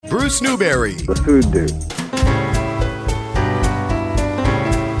Bruce Newberry. The Food Dude.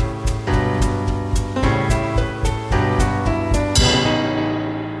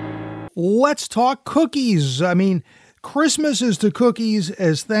 Let's talk cookies. I mean, Christmas is to cookies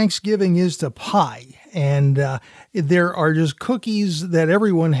as Thanksgiving is to pie. And there are just cookies that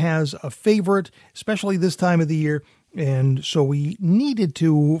everyone has a favorite, especially this time of the year. And so we needed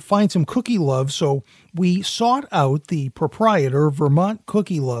to find some cookie love. So we sought out the proprietor of Vermont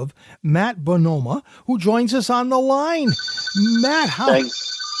Cookie Love, Matt Bonoma, who joins us on the line. Matt,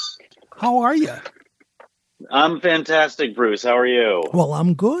 how are you? I'm fantastic, Bruce. How are you? Well,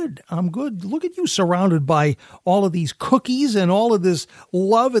 I'm good. Look at you surrounded by all of these cookies and all of this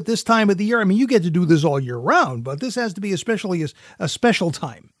love at this time of the year. I mean, you get to do this all year round, but this has to be especially a special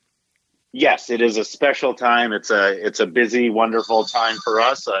time. Yes, it is a special time. It's a busy, wonderful time for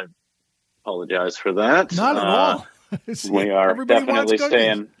us. I apologize for that. Not at all. We are definitely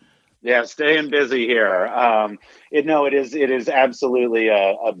staying busy here. It is absolutely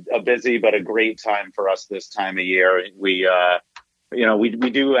a busy but a great time for us this time of year. We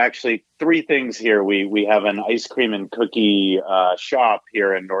do actually three things here. We have an ice cream and cookie shop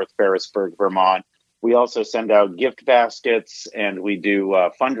here in North Ferrisburgh, Vermont. We also send out gift baskets, and we do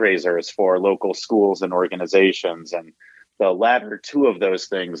fundraisers for local schools and organizations. And the latter two of those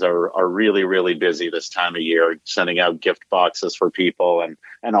things are really, really busy this time of year, sending out gift boxes for people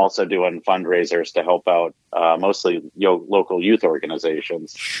and also doing fundraisers to help out mostly local youth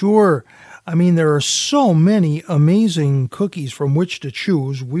organizations. Sure. I mean, there are so many amazing cookies from which to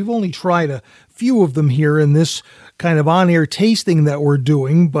choose. We've only tried a few of them here in this kind of on-air tasting that we're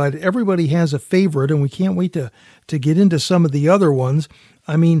doing, but everybody has a favorite, and we can't wait to get into some of the other ones.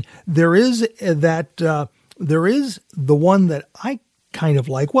 I mean, there is the one that I kind of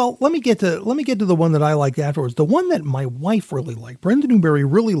like. Well, let me get to the one that I liked afterwards. The one that my wife really liked, Brenda Newberry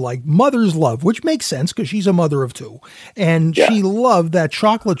really liked, Mother's Love, which makes sense because she's a mother of two. And she loved that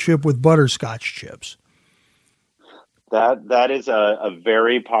chocolate chip with butterscotch chips. That is a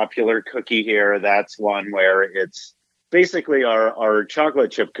very popular cookie here. That's one where it's basically our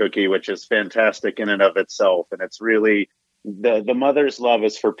chocolate chip cookie, which is fantastic in and of itself. And it's really the Mother's Love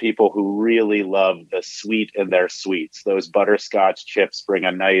is for people who really love the sweet in their sweets. Those butterscotch chips bring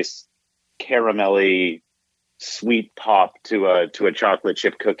a nice caramelly sweet pop to a chocolate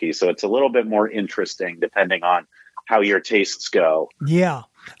chip cookie. So it's a little bit more interesting depending on how your tastes go. Yeah.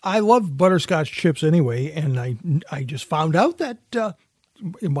 I love butterscotch chips anyway, and I just found out that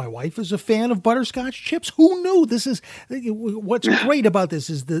my wife is a fan of butterscotch chips. Who knew? What's great about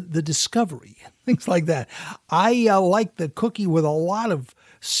this is the discovery, things like that. I like the cookie with a lot of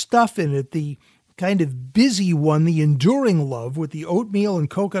stuff in it, the kind of busy one, the enduring love with the oatmeal and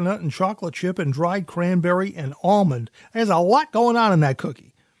coconut and chocolate chip and dried cranberry and almond. There's a lot going on in that cookie.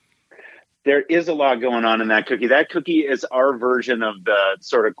 There is a lot going on in that cookie. That cookie is our version of the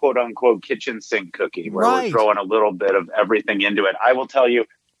sort of quote unquote kitchen sink cookie where we're throwing a little bit of everything into it. I will tell you,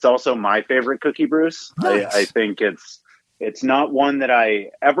 it's also my favorite cookie, Bruce. Nice. I think it's not one that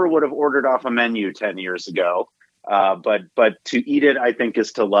I ever would have ordered off a menu 10 years ago. But to eat it, I think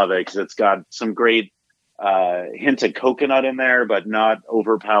is to love it because it's got some great hint of coconut in there, but not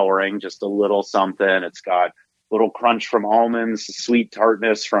overpowering, just a little something. It's got little crunch from almonds, sweet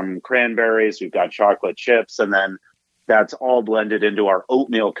tartness from cranberries. We've got chocolate chips, and then that's all blended into our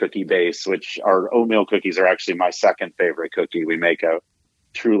oatmeal cookie base, which our oatmeal cookies are actually my second favorite cookie. We make a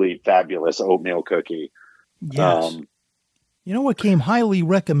truly fabulous oatmeal cookie. Yes. You know what came highly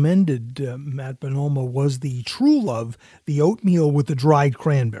recommended, Matt Bonoma, was the True Love, the oatmeal with the dried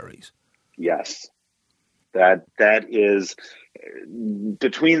cranberries. Yes. That is...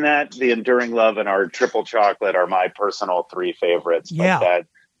 Between that, the Enduring Love, and our triple chocolate are my personal three favorites. Yeah. But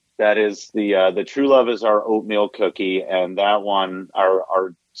that is the True Love is our oatmeal cookie, and that one,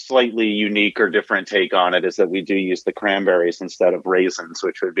 our slightly unique or different take on it is that we do use the cranberries instead of raisins,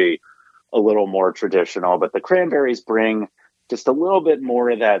 which would be a little more traditional. But the cranberries bring just a little bit more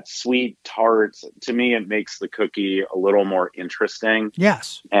of that sweet tart. To me, it makes the cookie a little more interesting.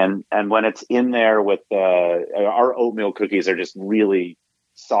 Yes. And when it's in there with our oatmeal cookies are just really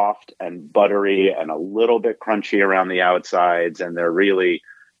soft and buttery and a little bit crunchy around the outsides. And they're really,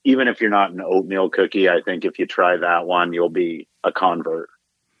 even if you're not an oatmeal cookie, I think if you try that one, you'll be a convert.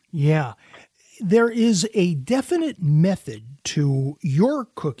 Yeah. There is a definite method to your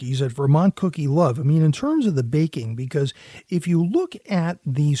cookies at Vermont Cookie Love. I mean, in terms of the baking, because if you look at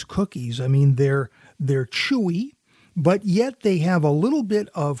these cookies, I mean, they're chewy, but yet they have a little bit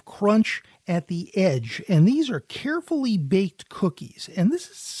of crunch at the edge, and these are carefully baked cookies. And this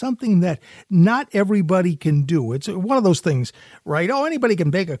is something that not everybody can do. It's one of those things, right? Oh, anybody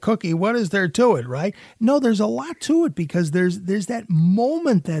can bake a cookie. What is there to it, right? No, there's a lot to it because there's that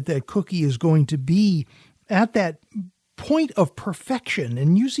moment that cookie is going to be at that point of perfection,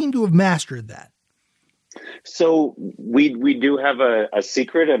 and you seem to have mastered that. So we do have a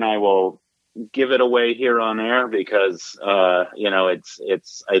secret, and I will give it away here on air because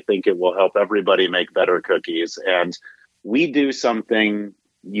it's I think it will help everybody make better cookies. And we do something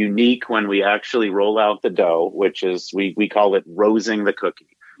unique when we actually roll out the dough, which is we call it rosing the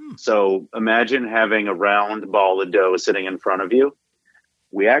cookie. So imagine having a round ball of dough sitting in front of you.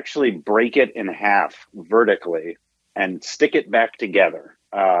 We actually break it in half vertically and stick it back together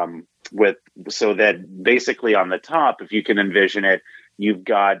so that basically on the top, if you can envision it, you've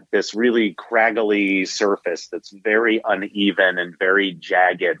got this really craggly surface that's very uneven and very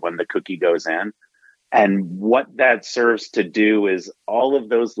jagged when the cookie goes in. And what that serves to do is all of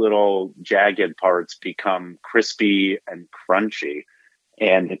those little jagged parts become crispy and crunchy.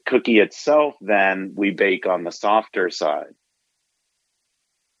 And the cookie itself, then we bake on the softer side.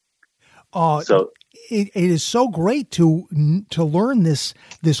 So it is so great to learn this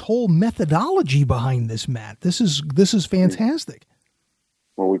whole methodology behind this, Matt. This is fantastic.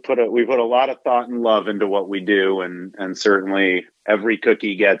 Well, we put a lot of thought and love into what we do, and certainly every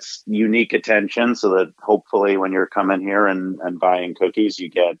cookie gets unique attention, so that hopefully when you're coming here and buying cookies, you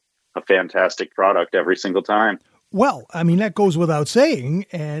get a fantastic product every single time. Well, I mean, that goes without saying,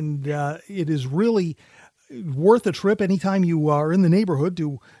 and it is really worth a trip anytime you are in the neighborhood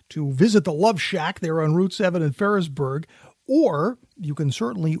to visit the Love Shack there on Route 7 in Ferrisburg, or you can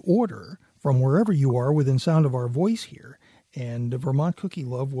certainly order from wherever you are within sound of our voice here. And Vermont Cookie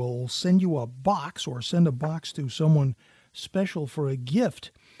Love will send you a box or send a box to someone special for a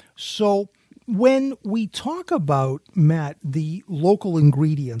gift. So when we talk about, Matt, the local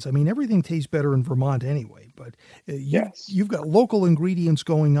ingredients, I mean, everything tastes better in Vermont anyway, but you've got local ingredients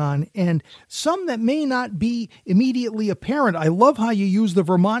going on and some that may not be immediately apparent. I love how you use the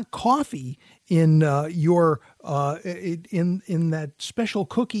Vermont coffee in your in that special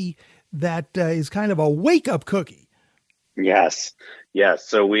cookie that is kind of a wake-up cookie. Yes.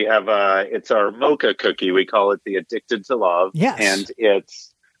 So we have it's our mocha cookie. We call it the Addicted to Love. Yes. And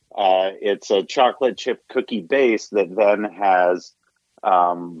it's a chocolate chip cookie base that then has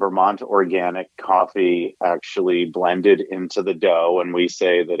Vermont organic coffee actually blended into the dough. And we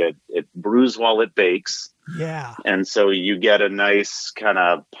say that it brews while it bakes. Yeah. And so you get a nice kind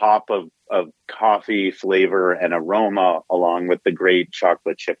of pop of coffee flavor and aroma along with the great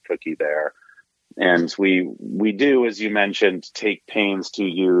chocolate chip cookie there. And we do, as you mentioned, take pains to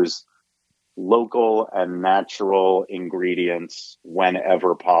use local and natural ingredients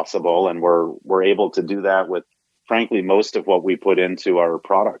whenever possible. And we're able to do that with, frankly, most of what we put into our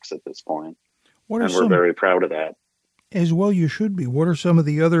products at this point. And we're very proud of that. As well, you should be. What are some of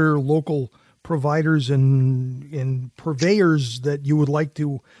the other local providers and purveyors that you would like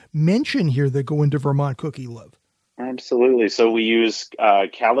to mention here that go into Vermont Cookie Love? Absolutely. So we use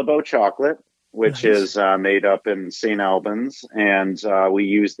Callebaut chocolate, which is made up in St. Albans, and we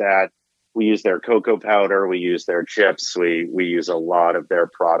use that. We use their cocoa powder. We use their chips. We use a lot of their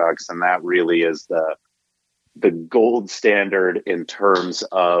products, and that really is the gold standard in terms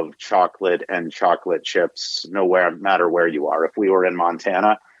of chocolate and chocolate chips. No matter where you are. If we were in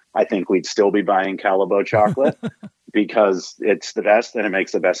Montana, I think we'd still be buying Callebaut chocolate because it's the best and it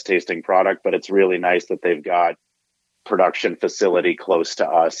makes the best tasting product. But it's really nice that they've got production facility close to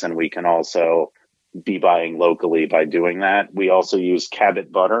us, and we can also be buying locally by doing that. We also use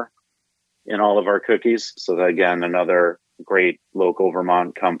Cabot butter in all of our cookies. So that, again, another great local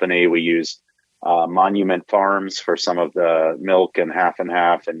Vermont company. We use Monument Farms for some of the milk and half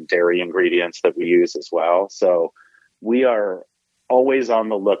and dairy ingredients that we use as well. So we are always on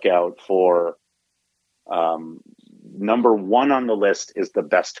the lookout for number one on the list is the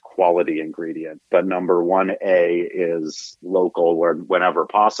best quality ingredient, but number 1A is local whenever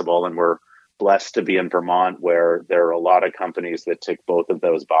possible. And we're blessed to be in Vermont where there are a lot of companies that tick both of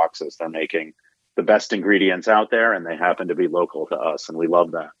those boxes. They're making the best ingredients out there and they happen to be local to us. And we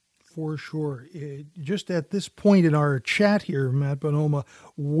love that. For sure. Just at this point in our chat here, Matt Bonoma,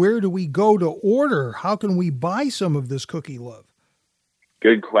 where do we go to order? How can we buy some of this cookie love?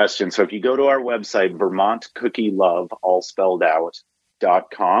 Good question. So if you go to our website, VermontCookieLove, all spelled out,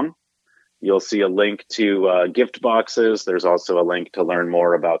 .com, you'll see a link to gift boxes. There's also a link to learn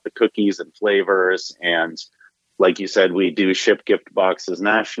more about the cookies and flavors. And like you said, we do ship gift boxes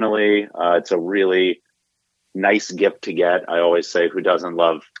nationally. It's a really nice gift to get. I always say, who doesn't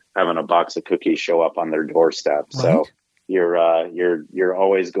love having a box of cookies show up on their doorstep? Right. So you're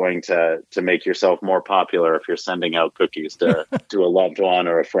always going to make yourself more popular if you're sending out cookies to to a loved one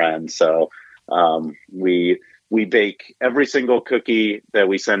or a friend. So we bake every single cookie that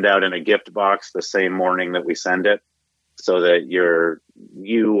we send out in a gift box the same morning that we send it, so that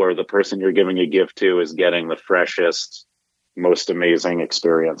you or the person you're giving a gift to is getting the freshest, most amazing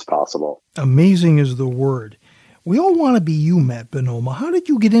experience possible. Amazing is the word. We all want to be you, Matt Bonoma. How did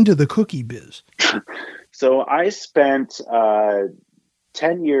you get into the cookie biz? So I spent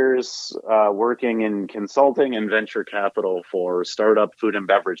 10 years working in consulting and venture capital for startup food and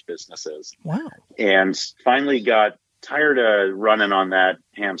beverage businesses. Wow. And finally got tired of running on that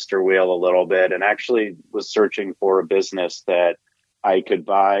hamster wheel a little bit, and actually was searching for a business that I could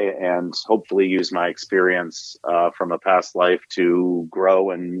buy and hopefully use my experience from a past life to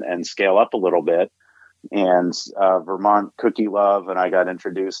grow and scale up a little bit. And Vermont Cookie Love, and I got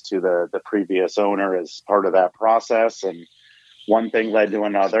introduced to the previous owner as part of that process. And one thing led to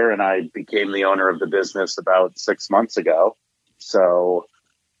another, and I became the owner of the business about 6 months ago. So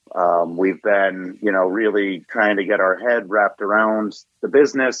we've been, really trying to get our head wrapped around the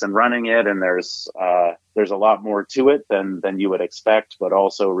business and running it. And there's a lot more to it than you would expect, but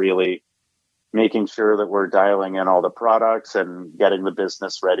also really making sure that we're dialing in all the products and getting the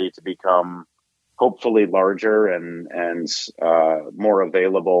business ready to become hopefully larger and more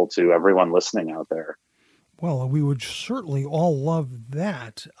available to everyone listening out there. Well, we would certainly all love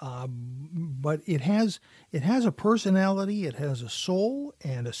that, but it has a personality, it has a soul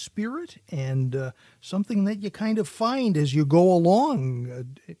and a spirit, and something that you kind of find as you go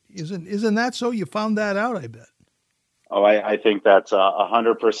along. Isn't that so? You found that out, I bet. Oh, I think that's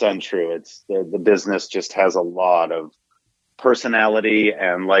 100% true. It's the business just has a lot of personality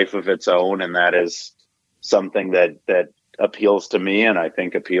and life of its own, and that is something that appeals to me, and I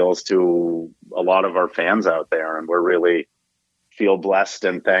think appeals to a lot of our fans out there. And we're really feel blessed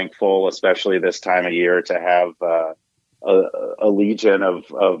and thankful, especially this time of year, to have a legion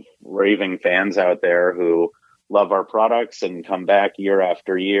of raving fans out there who love our products and come back year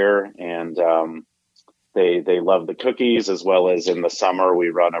after year. And they love the cookies, as well as in the summer we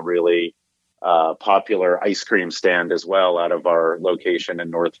run a really popular ice cream stand as well out of our location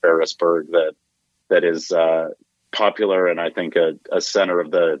in North Ferrisburg that is popular, and I think a center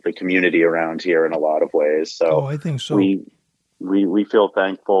of the community around here in a lot of ways. So I think so. We feel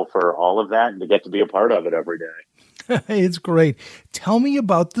thankful for all of that and to get to be a part of it every day. It's great. Tell me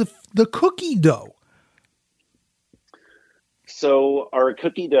about the cookie dough. So our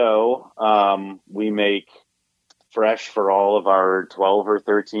cookie dough, we make fresh for all of our 12 or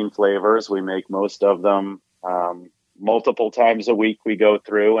 13 flavors. We make most of them multiple times a week. We go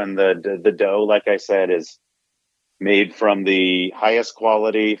through, and the dough, like I said, is made from the highest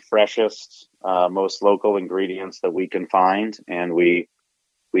quality, freshest, most local ingredients that we can find. And we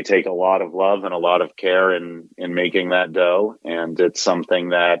take a lot of love and a lot of care in making that dough. And it's something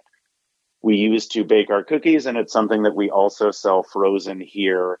that we use to bake our cookies. And it's something that we also sell frozen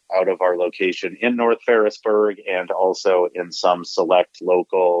here out of our location in North Ferrisburg, and also in some select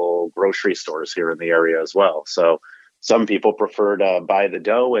local grocery stores here in the area as well. So some people prefer to buy the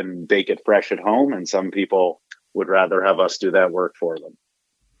dough and bake it fresh at home, and some people would rather have us do that work for them.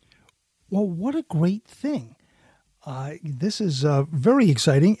 Well, what a great thing. This is very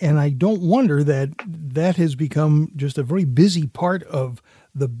exciting, and I don't wonder that has become just a very busy part of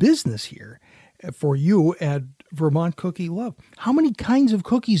the business here for you at Vermont Cookie Love. How many kinds of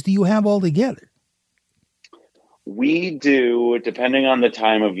cookies do you have altogether? We do, depending on the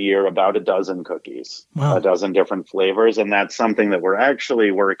time of year, about a dozen cookies, wow. A dozen different flavors, and that's something that we're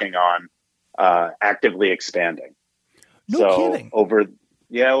actually working on actively expanding. No kidding.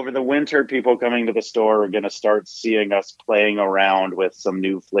 Over the winter, people coming to the store are going to start seeing us playing around with some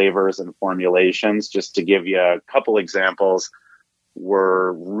new flavors and formulations. Just to give you a couple examples,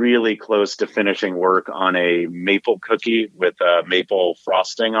 we're really close to finishing work on a maple cookie with maple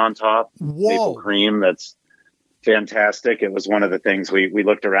frosting on top. Whoa. Maple cream. That's fantastic. It was one of the things we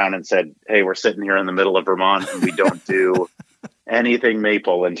looked around and said, hey, we're sitting here in the middle of Vermont and we don't do anything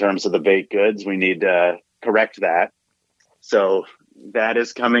maple in terms of the baked goods. We need to correct that. So that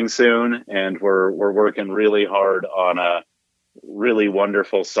is coming soon, and we're working really hard on a really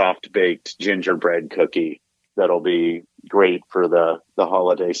wonderful soft baked gingerbread cookie that'll be great for the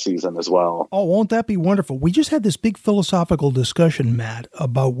holiday season as well. Oh, won't that be wonderful? We just had this big philosophical discussion, Matt,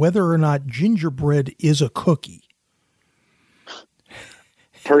 about whether or not gingerbread is a cookie.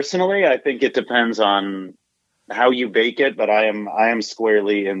 Personally, I think it depends on how you bake it, but I am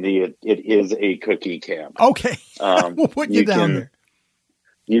squarely in the it is a cookie camp. Okay, we'll put you down there.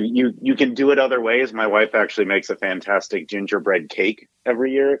 You can do it other ways. My wife actually makes a fantastic gingerbread cake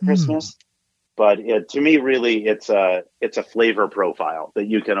every year at Christmas. But to me, really, it's a flavor profile that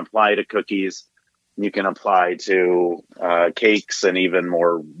you can apply to cookies. You can apply to cakes and even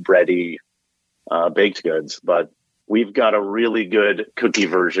more bready baked goods. But we've got a really good cookie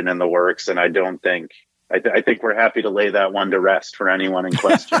version in the works, and I think we're happy to lay that one to rest for anyone in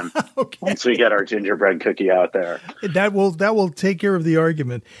question. Okay. Once we get our gingerbread cookie out there. That will take care of the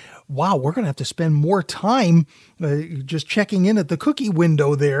argument. Wow, we're going to have to spend more time just checking in at the cookie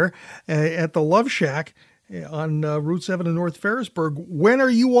window there at the Love Shack on Route 7 in North Ferrisburg. When are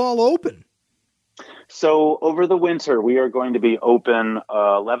you all open? So over the winter, we are going to be open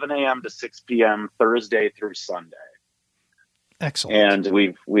 11 a.m. to 6 p.m. Thursday through Sunday. Excellent.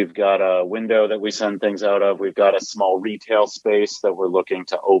 And we've got a window that we send things out of. We've got a small retail space that we're looking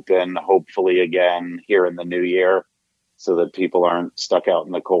to open, hopefully again here in the new year, so that people aren't stuck out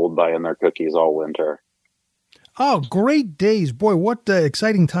in the cold buying their cookies all winter. Oh, great days. Boy, what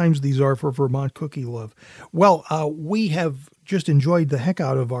exciting times these are for Vermont Cookie Love. Well, we have just enjoyed the heck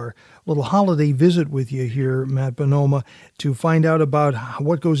out of our little holiday visit with you here, Matt Bonoma, to find out about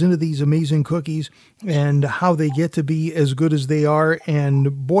what goes into these amazing cookies and how they get to be as good as they are.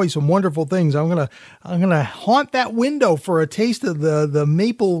 And boy, some wonderful things. I'm gonna haunt that window for a taste of the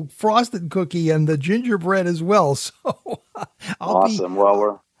maple frosted cookie and the gingerbread as well. So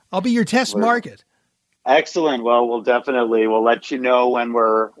I'll be your test market. Excellent. Well, we'll let you know when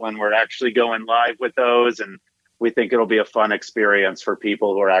we're actually going live with those, and we think it'll be a fun experience for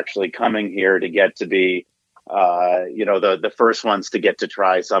people who are actually coming here to get to be, the first ones to get to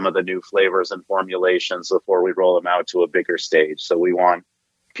try some of the new flavors and formulations before we roll them out to a bigger stage. So we want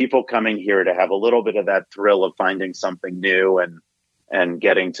people coming here to have a little bit of that thrill of finding something new and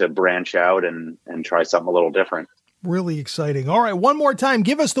getting to branch out and try something a little different. Really exciting. All right, one more time,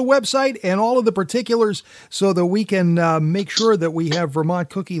 give us the website and all of the particulars so that we can make sure that we have Vermont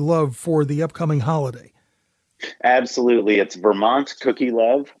Cookie Love for the upcoming holiday. Absolutely. It's Vermont Cookie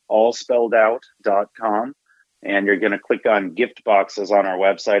Love, all spelled out.com. And you're going to click on gift boxes on our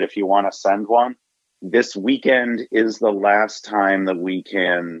website if you want to send one. This weekend is the last time that we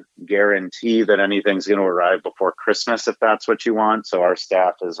can guarantee that anything's going to arrive before Christmas, if that's what you want. So our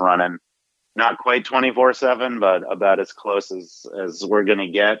staff is running not quite 24/7, but about as close as we're going to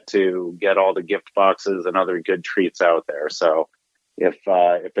get all the gift boxes and other good treats out there. So if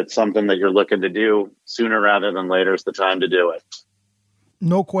it's something that you're looking to do, sooner rather than later is the time to do it.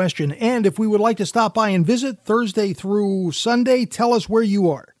 No question. And if we would like to stop by and visit Thursday through Sunday, tell us where you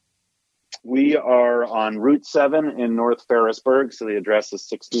are. We are on Route 7 in North Ferrisburg. So the address is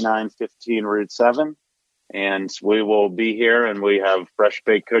 6915 Route 7. And we will be here, and we have fresh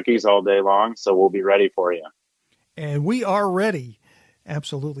baked cookies all day long, so we'll be ready for you. And we are ready.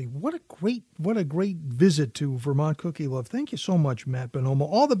 Absolutely. What a great visit to Vermont Cookie Love. Thank you so much, Matt Bonoma.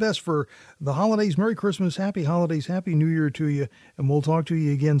 All the best for the holidays. Merry Christmas, Happy Holidays, Happy New Year to you, and we'll talk to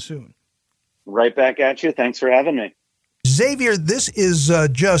you again soon. Right back at you. Thanks for having me. Xavier, this is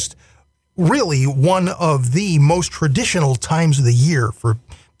just really one of the most traditional times of the year for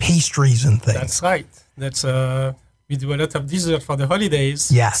pastries and things. That's right. That's we do a lot of dessert for the holidays.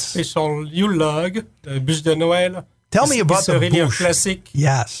 Yes. Special Yule log, the bûche de Noël. Tell me about the really bûche. A classic.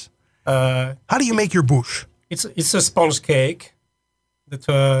 Yes. How do you make your bûche? It's a sponge cake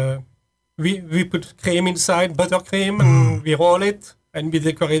that we put cream inside, buttercream, and we roll it and we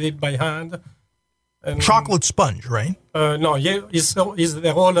decorate it by hand. And, chocolate sponge, right? No,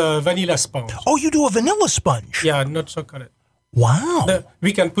 they're all vanilla sponge. Oh, you do a vanilla sponge? Yeah, not chocolate. Wow.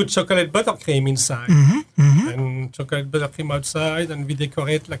 We can put chocolate buttercream inside and chocolate buttercream outside, and we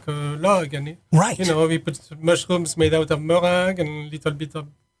decorate like a log. And right. We put mushrooms made out of meringue and a little bit of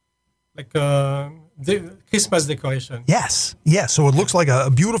like Christmas decoration. Yes. So it looks like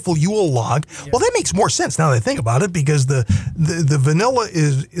a beautiful Yule log. Yes. Well, that makes more sense now that I think about it, because the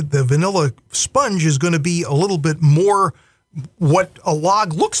vanilla sponge is going to be a little bit more what a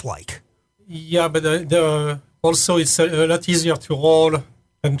log looks like. Yeah, but also, it's a lot easier to roll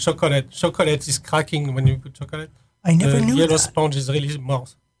than chocolate. Chocolate is cracking when you put chocolate. I never knew that. Yellow sponge is really more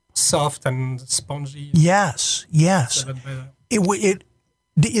soft and spongy. Yes. Is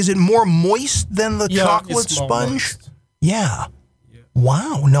it more moist than the chocolate sponge? Yeah.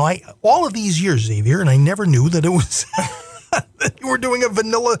 Wow. No, all of these years, Xavier, and I never knew that it was that you were doing a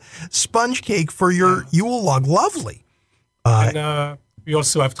vanilla sponge cake for your Yule log. Lovely. And we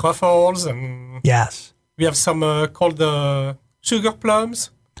also have truffles and yes. We have some called sugar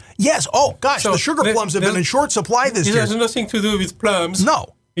plums. Yes. Oh, gosh, the sugar plums have been in short supply this year. It has nothing to do with plums. No.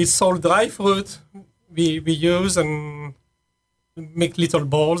 It's all dry fruit we use and make little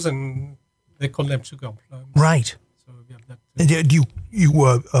balls, and they call them sugar plums. Right. So we have that. And do you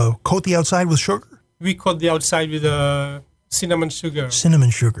coat the outside with sugar? We coat the outside with cinnamon sugar.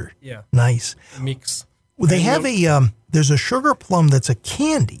 Cinnamon sugar. Yeah. Nice. Mix. Well, they have there's a sugar plum that's a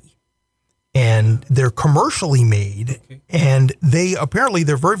candy, and they're commercially made, and they're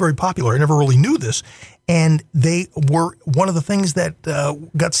very, very popular. I never really knew this, and they were one of the things that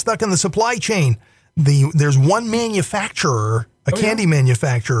got stuck in the supply chain. There's one manufacturer, candy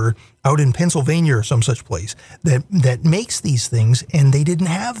manufacturer out in Pennsylvania or some such place that makes these things, and they didn't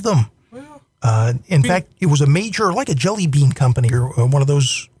have them. In fact, it was a major, like a Jelly Bean company or one of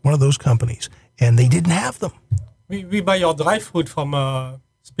those companies, and they didn't have them. We buy our dry fruit from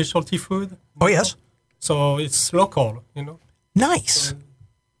specialty food. Oh, yes. So it's local, Nice.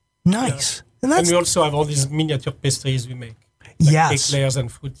 Nice. Yeah. And we also have all these miniature pastries we make. Yes. Eclairs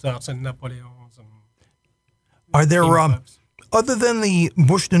and fruit tarts and Napoleons. And are there, other than the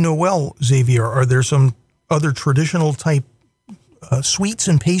Bûche de Noël, Xavier, are there some other traditional type sweets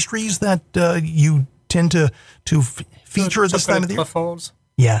and pastries that you tend to feature at this time of the year? Truffles.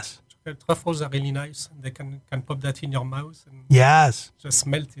 Yes. Truffles are really nice. They can pop that in your mouth and yes, just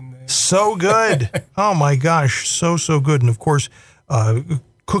melt in there. So good. Oh my gosh, so good. And of course,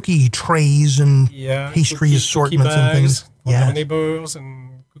 cookie trays and pastry assortments and things. Yeah, neighbors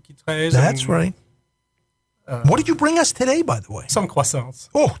and cookie trays. That's right. What did you bring us today, by the way? Some croissants.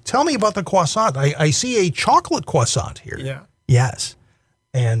 Oh, tell me about the croissant. I see a chocolate croissant here. Yeah. Yes.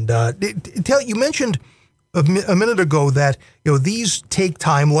 And you mentioned a minute ago that these take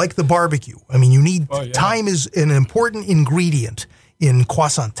time, like the barbecue. I mean, you need time is an important ingredient in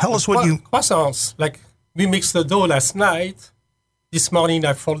croissant. Tell us what croissants. Like we mixed the dough last night. This morning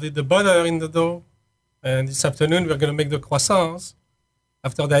I folded the butter in the dough, and this afternoon we're going to make the croissants.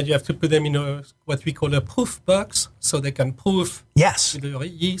 After that, you have to put them in what we call a proof box, so they can proof. Yes. With the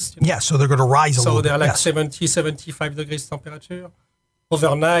yeast. Yes, so they're going to rise a little bit. So they're like 70, 75 degrees temperature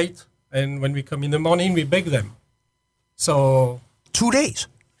overnight. And when we come in the morning, we bake them. So 2 days.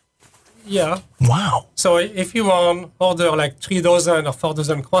 Yeah. Wow. So if you want order like 3 dozen or 4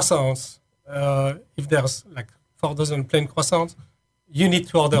 dozen croissants, if there's like 4 dozen plain croissants, you need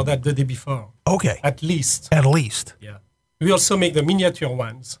to order that the day before. Okay. At least. At least. Yeah. We also make the miniature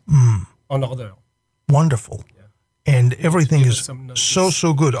ones on order. Wonderful. Yeah. And everything is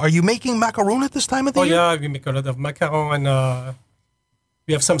so good. Are you making macaroon at this time of the year? Oh, yeah. We make a lot of macaron, and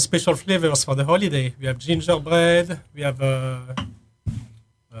we have some special flavors for the holiday. We have gingerbread. We have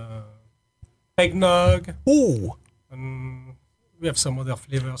eggnog. Ooh. And we have some other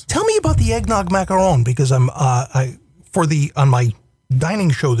flavors. Tell me about the eggnog macaron, because on my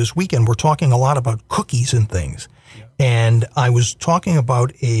dining show this weekend, we're talking a lot about cookies and things. Yeah. And I was talking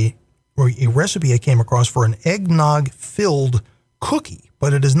about a recipe I came across for an eggnog-filled cookie,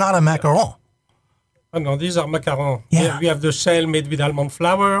 but it is not a macaron. Oh, no, these are macarons. Yeah. We have the shell made with almond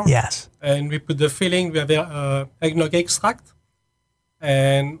flour. Yes. And we put the filling. We have eggnog extract.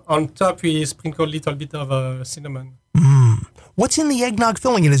 And on top, we sprinkle a little bit of cinnamon. What's in the eggnog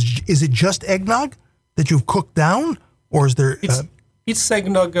filling? And is it just eggnog that you've cooked down? Or is there... It's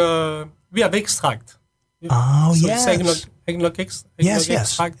eggnog... we have extract. Oh, so yes. It's eggnog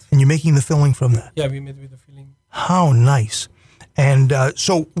extract. And you're making the filling from that. Yeah, we made with the filling. How nice. And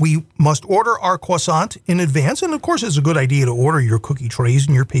so we must order our croissant in advance. And, of course, it's a good idea to order your cookie trays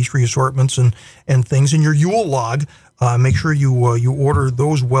and your pastry assortments and things. And your Yule log, make sure you order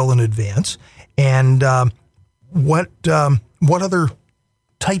those well in advance. And what other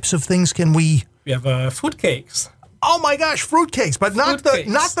types of things can we... We have fruit cakes. Oh, my gosh, fruitcakes, but not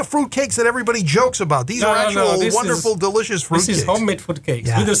the fruitcakes that everybody jokes about. These are actual wonderful, delicious fruitcakes. This is homemade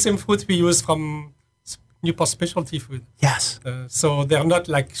fruitcakes with the same fruit we use from Newport Specialty Food. Yes. So they're not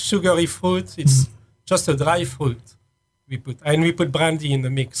like sugary fruit. It's just a dry fruit we put. And we put brandy in the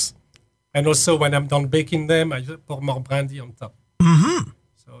mix. And also when I'm done baking them, I pour more brandy on top. Mm-hmm.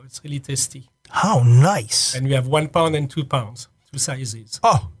 So it's really tasty. How nice. And we have 1 pound and 2 pounds, 2 sizes.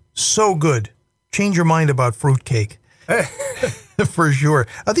 Oh, so good. Change your mind about fruitcake. For sure.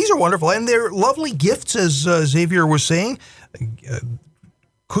 These are wonderful. And they're lovely gifts, as Xavier was saying.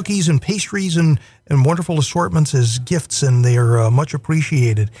 Cookies and pastries and wonderful assortments as gifts, and they are much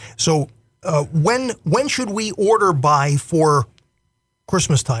appreciated. So when should we order by for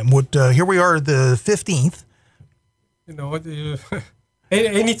Christmas time? Here we are, the 15th.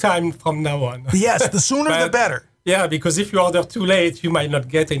 Any time from now on. Yes, the sooner the better. Yeah, because if you order too late, you might not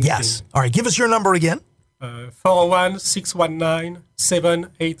get anything. Yes. All right, give us your number again.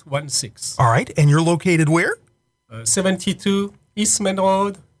 401-619-7816. All right. And you're located where? 72 East Main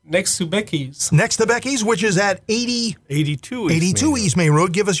Road, next to Becky's. Next to Becky's, which is at 82 East Main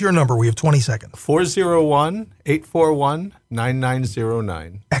Road. Give us your number. We have 20 seconds.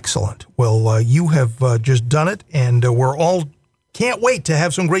 401-841-9909. Excellent. Well, you have just done it, and we're all can't wait to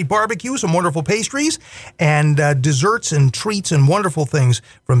have some great barbecue, some wonderful pastries, and desserts and treats and wonderful things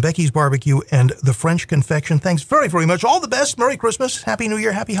from Becky's Barbecue and the French Confection. Thanks very, very much. All the best. Merry Christmas. Happy New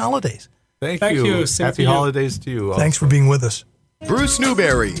Year. Happy holidays. Thank you. Same Happy to you. holidays to you. Thanks for being with us. Bruce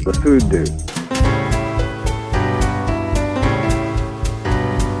Newberry, the Food Dude.